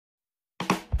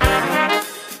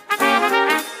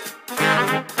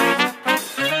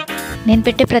నేను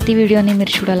పెట్టే ప్రతి వీడియోని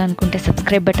మీరు చూడాలనుకుంటే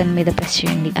సబ్స్క్రైబ్ బటన్ మీద ప్రెస్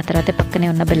చేయండి. ఆ తర్వాత పక్కనే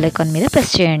ఉన్న బెల్ ఐకాన్ మీద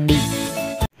ప్రెస్ చేయండి.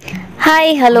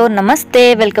 హాయ్, హలో, నమస్తే,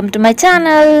 వెల్కమ్ టు మై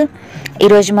ఛానల్.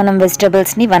 ఈరోజు మనం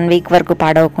వెజిటబుల్స్ని 1 వీక్ వరకు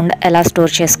పాడవకుండా ఎలా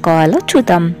స్టోర్ చేసుకోవాలో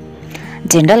చూద్దాం.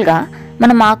 జనరల్గా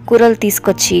మనం ఆకుకూరలు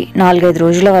తీసుకొచ్చి 4-5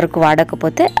 రోజుల వరకు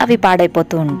వాడకపోతే అవి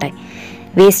పాడైపోతూ ఉంటాయి,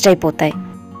 వేస్ట్ అయిపోతాయి.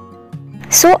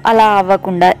 సో అలా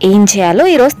అవ్వకుండా ఏం చేయాలో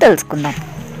ఈరోజు తెలుసుకుందాం.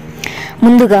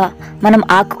 ముందుగా మనం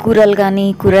ఆకుకూరలు కానీ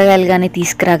కూరగాయలు కానీ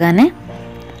తీసుకురాగానే,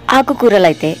 ఆకుకూరలు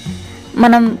అయితే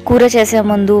మనం కూర చేసే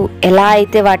ముందు ఎలా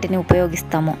అయితే వాటిని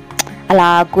ఉపయోగిస్తామో అలా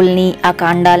ఆకుల్ని ఆ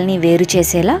కాండాలని వేరు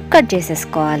చేసేలా కట్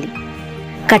చేసేసుకోవాలి.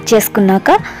 కట్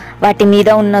చేసుకున్నాక వాటి మీద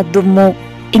ఉన్న దుమ్ము,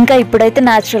 ఇంకా ఇప్పుడైతే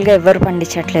న్యాచురల్గా ఎవ్వరు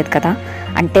పండించట్లేదు కదా,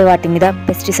 అంటే వాటి మీద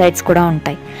పెస్టిసైడ్స్ కూడా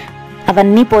ఉంటాయి,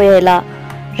 అవన్నీ పోయేలా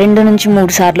 2 నుంచి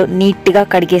 3 సార్లు నీట్గా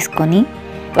కడిగేసుకొని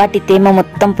వాటి తేమ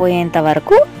మొత్తం పోయేంత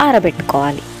వరకు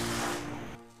ఆరబెట్టుకోవాలి.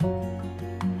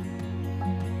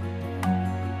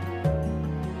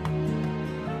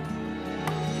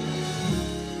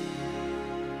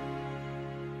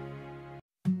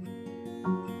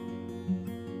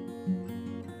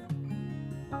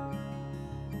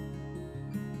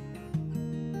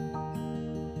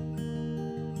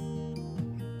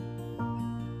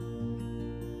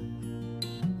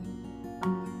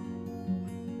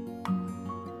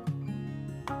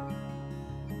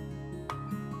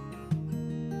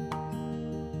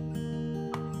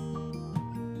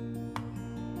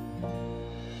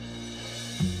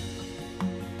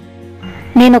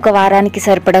 నేను ఒక వారానికి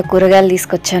సరిపడా కూరగాయలు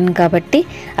తీసుకొచ్చాను కాబట్టి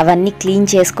అవన్నీ క్లీన్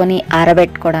చేసుకొని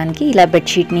ఆరబెట్టుకోవడానికి ఇలా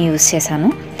బెడ్షీట్ని యూజ్ చేశాను.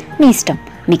 మీ ఇష్టం,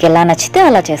 మీకు ఎలా నచ్చితే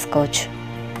అలా చేసుకోవచ్చు.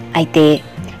 అయితే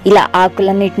ఇలా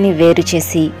ఆకులన్నిటిని వేరు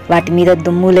చేసి వాటి మీద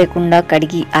దుమ్ము లేకుండా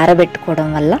కడిగి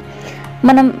ఆరబెట్టుకోవడం వల్ల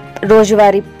మనం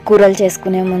రోజువారీ కూరలు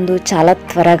చేసుకునే ముందు చాలా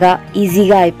త్వరగా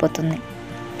ఈజీగా అయిపోతుంది.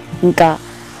 ఇంకా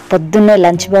పొద్దున్నే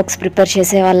లంచ్ బాక్స్ ప్రిపేర్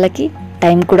చేసే వాళ్ళకి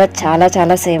టైం కూడా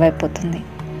చాలా సేవ్ అయిపోతుంది.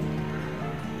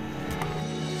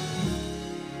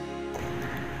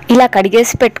 ఇలా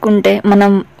కడిగేసి పెట్టుకుంటే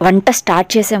మనం వంట స్టార్ట్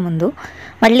చేసే ముందు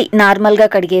మళ్ళీ నార్మల్గా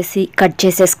కడిగేసి కట్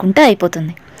చేసేసుకుంటే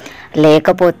అయిపోతుంది.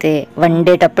 లేకపోతే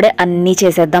వండేటప్పుడే అన్నీ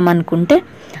చేసేద్దాం అనుకుంటే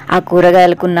ఆ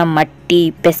కూరగాయలకున్న మట్టి,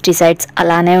 పెస్టిసైడ్స్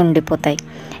అలానే ఉండిపోతాయి.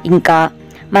 ఇంకా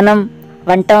మనం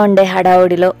వంట వండే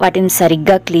హడావుడిలో వాటిని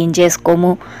సరిగ్గా క్లీన్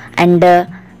చేసుకోము, అండ్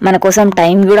మన కోసం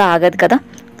టైం కూడా ఆగదు కదా.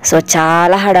 సో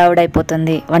చాలా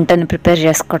హడావుడైపోతుంది వంటని ప్రిపేర్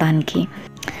చేసుకోవడానికి.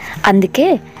 అందుకే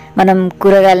మనం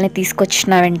కూరగాయలని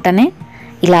తీసుకొచ్చిన వెంటనే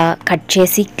ఇలా కట్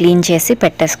చేసి క్లీన్ చేసి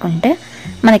పెట్టేసుకుంటే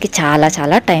మనకి చాలా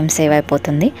టైం సేవ్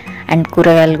అయిపోతుంది. అండ్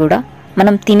కూరగాయలు కూడా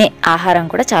మనం తినే ఆహారం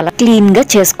కూడా చాలా క్లీన్గా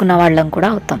చేసుకున్న వాళ్ళం కూడా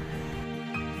అవుతాం.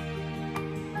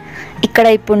 ఇక్కడ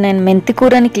ఇప్పుడు నేను మెంతి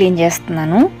కూరని క్లీన్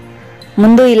చేస్తున్నాను.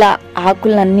 ముందు ఇలా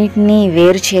ఆకులన్నిటినీ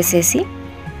వేరు చేసేసి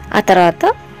ఆ తర్వాత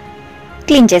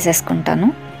క్లీన్ చేసేసుకుంటాను.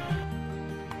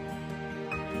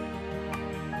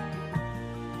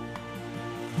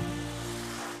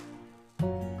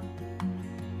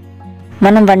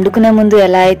 మనం వండుకునే ముందు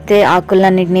ఎలా అయితే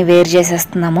ఆకులన్నిటిని వేరు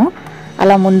చేసేస్తున్నామో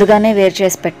అలా ముందుగానే వేరు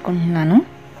చేసి పెట్టుకుంటున్నాను.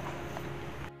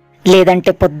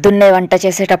 లేదంటే పొద్దున్నే వంట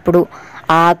చేసేటప్పుడు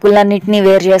ఆ ఆకులన్నిటిని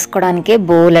వేరు చేసుకోవడానికే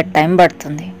బోలెడ్ టైం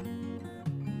పడుతుంది.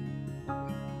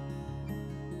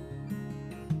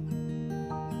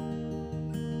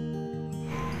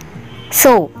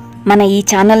 సో మన ఈ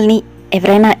ఛానల్ని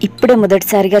ఎవరైనా ఇప్పుడే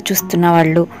మొదటిసారిగా చూస్తున్న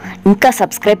వాళ్ళు, ఇంకా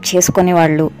సబ్స్క్రైబ్ చేసుకునే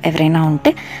వాళ్ళు ఎవరైనా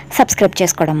ఉంటే సబ్స్క్రైబ్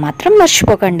చేసుకోవడం మాత్రం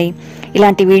మర్చిపోకండి.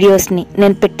 ఇలాంటి వీడియోస్ని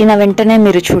నేను పెట్టిన వెంటనే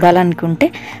మీరు చూడాలనుకుంటే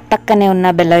పక్కనే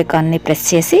ఉన్న బెల్ ఐకాన్ని ప్రెస్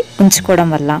చేసి ఉంచుకోవడం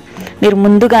వల్ల మీరు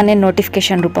ముందుగానే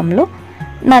నోటిఫికేషన్ రూపంలో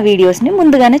నా వీడియోస్ని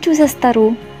ముందుగానే చూసేస్తారు.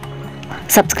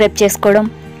 సబ్స్క్రైబ్ చేసుకోవడం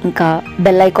ఇంకా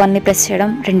బెల్ ఐకాన్ని ప్రెస్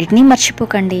చేయడం రెండింటినీ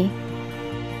మర్చిపోకండి.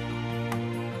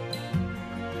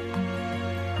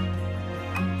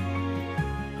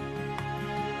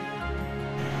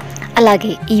 అలాగే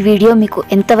ఈ వీడియో మీకు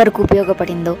ఎంతవరకు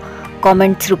ఉపయోగపడిందో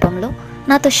కామెంట్స్ రూపంలో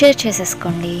నాతో షేర్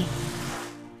చేసేసుకోండి.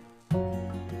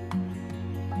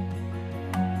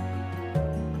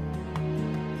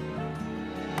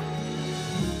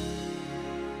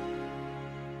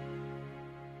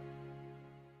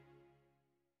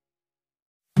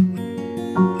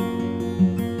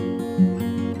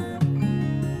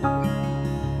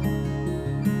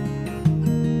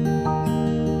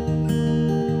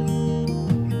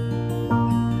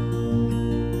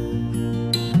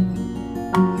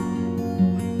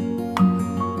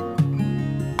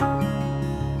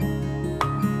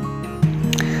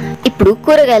 ఇప్పుడు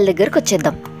కూరగాయల దగ్గరకు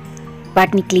వచ్చేద్దాం.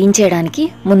 వాటిని క్లీన్ చేయడానికి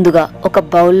ముందుగా ఒక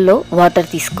బౌల్లో వాటర్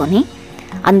తీసుకొని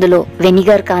అందులో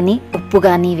వెనిగర్ కానీ ఉప్పు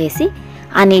కానీ వేసి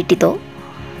ఆ నీటితో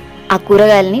ఆ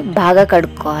కూరగాయలని బాగా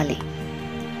కడుక్కోవాలి.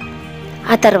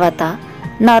 ఆ తర్వాత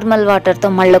నార్మల్ వాటర్తో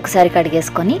మళ్ళీ ఒకసారి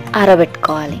కడిగేసుకొని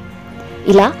ఆరబెట్టుకోవాలి.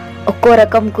 ఇలా ఒక్కో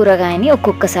రకం కూరగాయని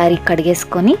ఒక్కొక్కసారి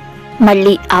కడిగేసుకొని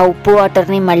మళ్ళీ ఆ ఉప్పు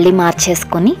వాటర్ని మళ్ళీ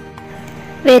మార్చేసుకొని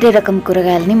వేరే రకం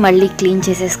కూరగాయలని మళ్ళీ క్లీన్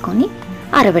చేసేసుకొని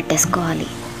ఆరబెట్టేసుకోవాలి.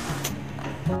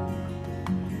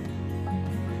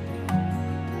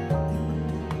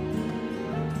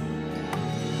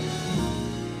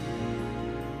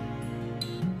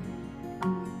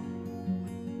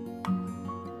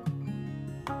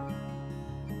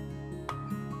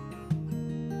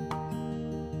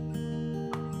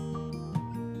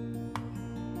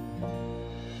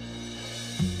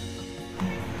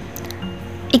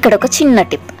 ఇక్కడ ఒక చిన్న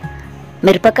టిప్,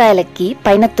 మిరపకాయలకి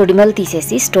పైన తొడిమలు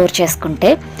తీసేసి స్టోర్ చేసుకుంటే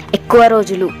ఎక్కువ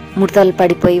రోజులు ముడతలు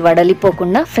పడిపోయి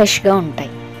వడలిపోకుండా ఫ్రెష్గా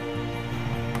ఉంటాయి.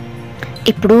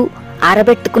 ఇప్పుడు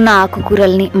ఆరబెట్టుకున్న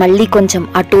ఆకుకూరల్ని మళ్ళీ కొంచెం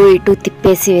అటు ఇటు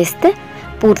తిప్పేసి వేస్తే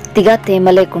పూర్తిగా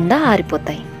తేమ లేకుండా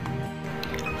ఆరిపోతాయి.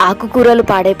 ఆకుకూరలు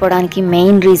పాడైపోవడానికి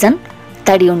మెయిన్ రీజన్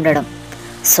తడి ఉండడం.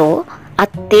 సో ఆ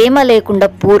తేమ లేకుండా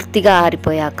పూర్తిగా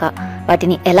ఆరిపోయాక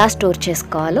వాటిని ఎలా స్టోర్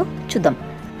చేసుకోవాలో చూద్దాం.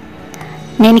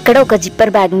 నేను ఇక్కడ ఒక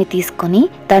జిప్పర్ బ్యాగ్ని తీసుకొని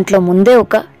దాంట్లో ముందే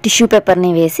ఒక టిష్యూ పేపర్ని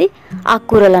వేసి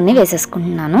ఆకుకూరలన్నీ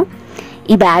వేసేసుకుంటున్నాను.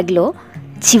 ఈ బ్యాగ్లో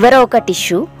చివర ఒక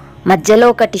టిష్యూ, మధ్యలో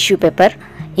ఒక టిష్యూ పేపర్,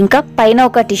 ఇంకా పైన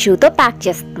ఒక టిష్యూతో ప్యాక్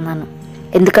చేస్తున్నాను.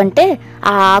 ఎందుకంటే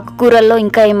ఆ ఆకుకూరల్లో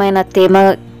ఇంకా ఏమైనా తేమ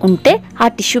ఉంటే ఆ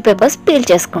టిష్యూ పేపర్స్ పీల్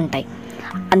చేసుకుంటాయి.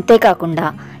 అంతేకాకుండా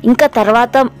ఇంకా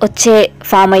తర్వాత వచ్చే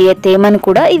ఫామ్ అయ్యే తేమను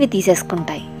కూడా ఇవి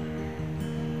తీసేసుకుంటాయి.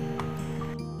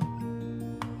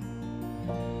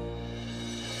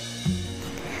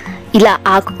 ఇలా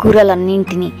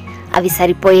ఆకుకూరలన్నింటినీ అవి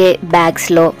సరిపోయే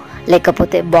బ్యాగ్స్లో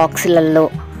లేకపోతే బాక్సులలో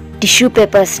టిష్యూ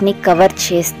పేపర్స్ని కవర్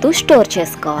చేస్తూ స్టోర్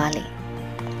చేసుకోవాలి.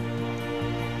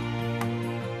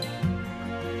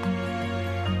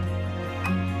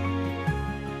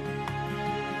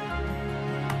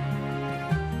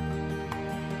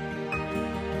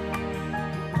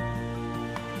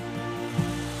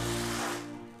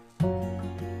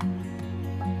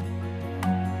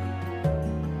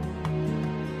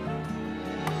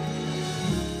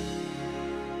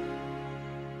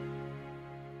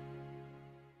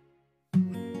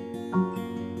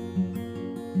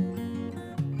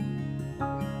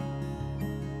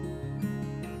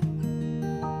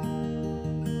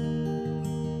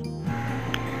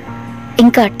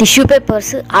 ఇంకా టిష్యూ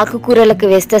పేపర్స్ ఆకుకూరలకు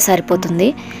వేస్తే సరిపోతుంది.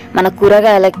 మన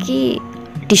కూరగాయలకి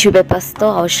టిష్యూ పేపర్స్తో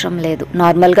అవసరం లేదు,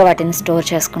 నార్మల్గా వాటిని స్టోర్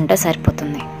చేసుకుంటే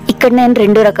సరిపోతుంది. ఇక్కడ నేను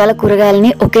 2 రకాల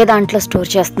కూరగాయలని ఒకే దాంట్లో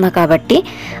స్టోర్ చేస్తున్నా కాబట్టి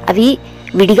అవి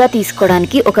విడిగా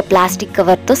తీసుకోవడానికి ఒక ప్లాస్టిక్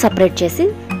కవర్తో సపరేట్ చేసి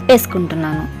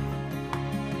వేసుకుంటున్నాను.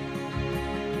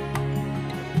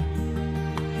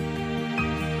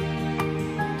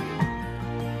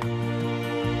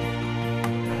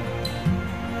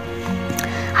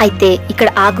 అయితే ఇక్కడ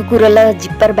ఆకుకూరల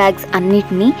జిప్పర్ బ్యాగ్స్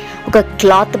అన్నిటినీ ఒక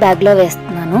క్లాత్ బ్యాగ్లో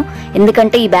వేస్తున్నాను.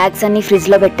 ఎందుకంటే ఈ బ్యాగ్స్ అన్నీ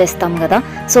ఫ్రిడ్జ్లో పెట్టేస్తాం కదా,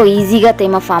 సో ఈజీగా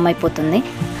తేమ ఫామ్ అయిపోతుంది.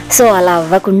 సో అలా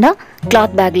అవ్వకుండా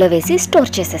క్లాత్ బ్యాగ్లో వేసి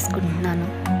స్టోర్ చేసేసుకుంటున్నాను.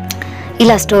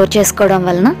 ఇలా స్టోర్ చేసుకోవడం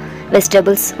వలన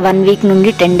వెజిటబుల్స్ 1 వీక్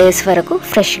నుండి 10 డేస్ వరకు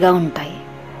ఫ్రెష్గా ఉంటాయి.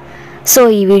 సో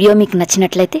ఈ వీడియో మీకు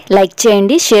నచ్చినట్లయితే లైక్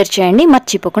చేయండి, షేర్ చేయండి,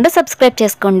 మర్చిపోకుండా సబ్స్క్రైబ్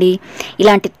చేసుకోండి.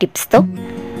 ఇలాంటి టిప్స్తో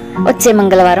వచ్చే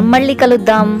మంగళవారం మళ్ళీ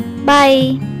కలుద్దాం. బాయ్.